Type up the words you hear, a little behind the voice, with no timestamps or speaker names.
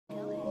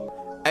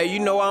Hey, you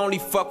know I only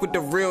fuck with the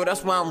real.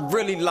 That's why I'm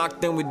really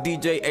locked in with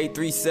DJ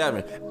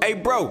 837. Hey,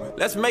 bro,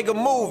 let's make a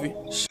movie.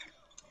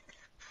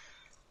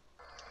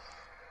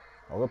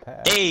 Oh,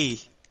 pass. Hey,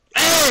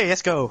 hey,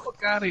 let's go.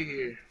 Fuck out of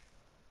here.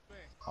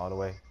 All the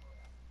way.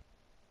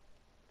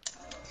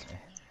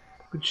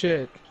 Good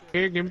shit.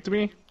 Here, give it to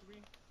me.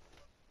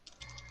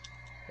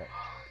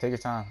 Take your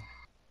time.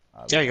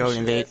 There you go,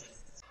 Invade.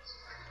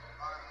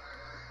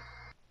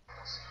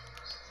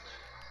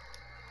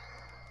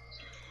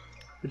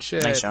 Good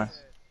shit. Nice, Sean.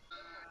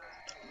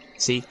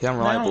 See, I'm I don't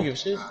reliable. give a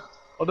shit.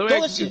 Oh, the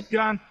way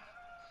John.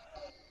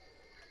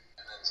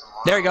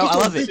 There you go. I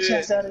love it.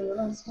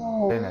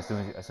 Then as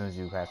soon as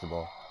you pass the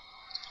ball.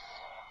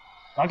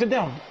 Knock it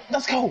down.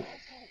 Let's go.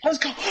 Let's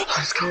go.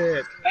 Let's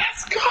go.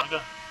 Let's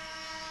go.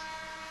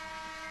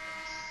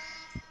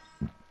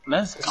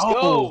 Let's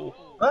go.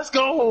 Let's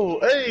go.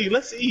 Hey,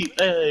 let's eat.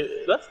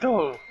 Hey, let's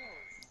go.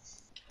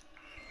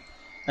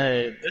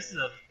 Hey, this is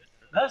a.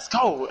 Let's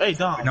go. Hey,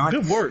 Dom.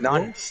 Good work.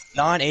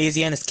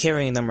 Non-AZN is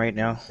carrying them right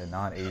now. The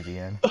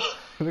non-AZN.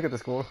 Look at the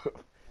score.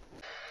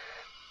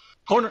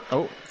 Corner.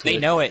 Oh, they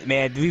know it,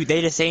 man.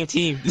 They the same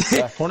team.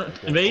 Yeah. Corner.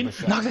 Invade.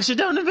 Knock that shit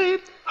down, Invade.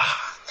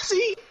 Let's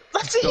eat.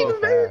 Let's eat,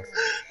 Invade.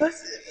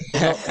 Let's eat.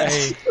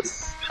 Hey.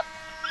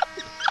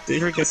 They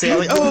freaking say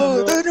like,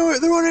 oh, they're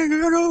running.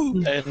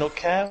 No. Hey, no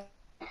cap.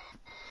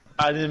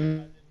 I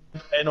didn't.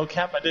 Hey, no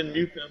cap. I didn't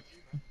mute them.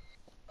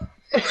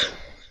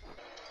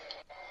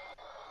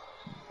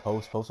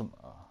 Post him.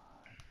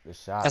 Good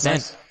shot. That's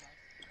nice.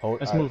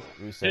 Let's move.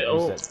 Reset.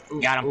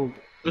 Got him.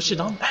 Push it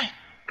on. Hey,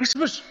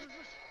 push.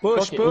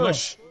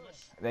 Push.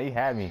 They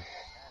had me.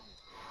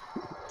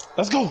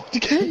 Let's go.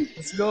 DK.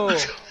 Let's go.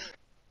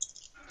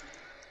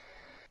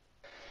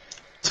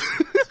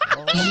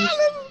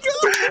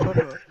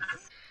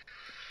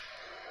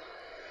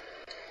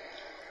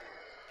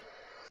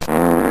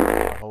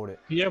 Hold it.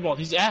 He airballed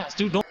his ass,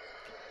 dude. Don't.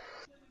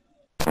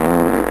 He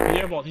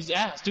airballed his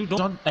ass, dude.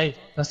 Don't. Hey,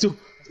 let's do.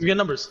 We get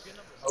numbers.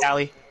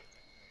 Alley.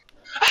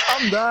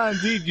 I'm done.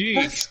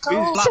 GG.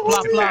 Plop,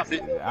 plop, plop. I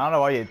don't know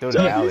why you threw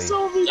the alley.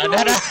 I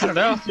don't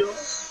know.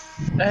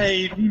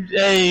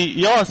 Hey,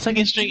 y'all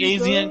second string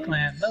AZN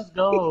clan. Let's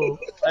go.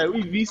 Hey,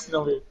 we beasting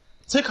over here.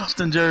 Take off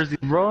them jersey,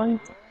 bro.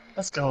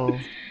 Let's go.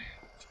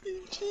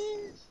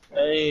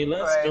 Hey,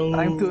 let's go.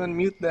 Time to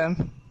unmute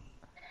them.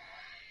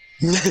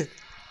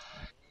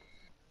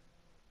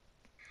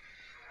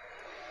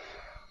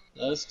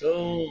 Let's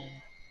go.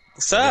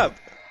 What's up?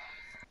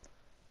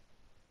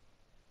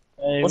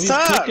 Hey, What's we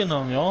up? cooking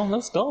them, y'all.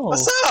 Let's go.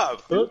 What's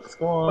up? What's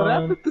going What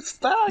on? happened to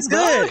Stock? What's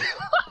good?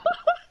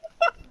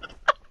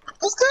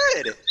 What's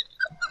good?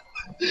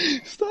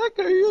 Stock,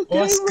 are you okay,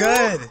 What's bro?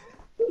 good?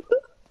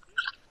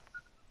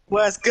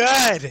 What's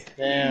good?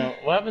 Damn,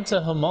 what happened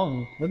to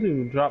Hmong? What did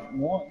we drop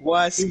one?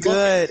 What's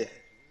good?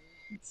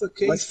 It's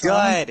okay, What's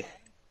son. good?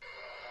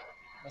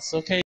 That's okay.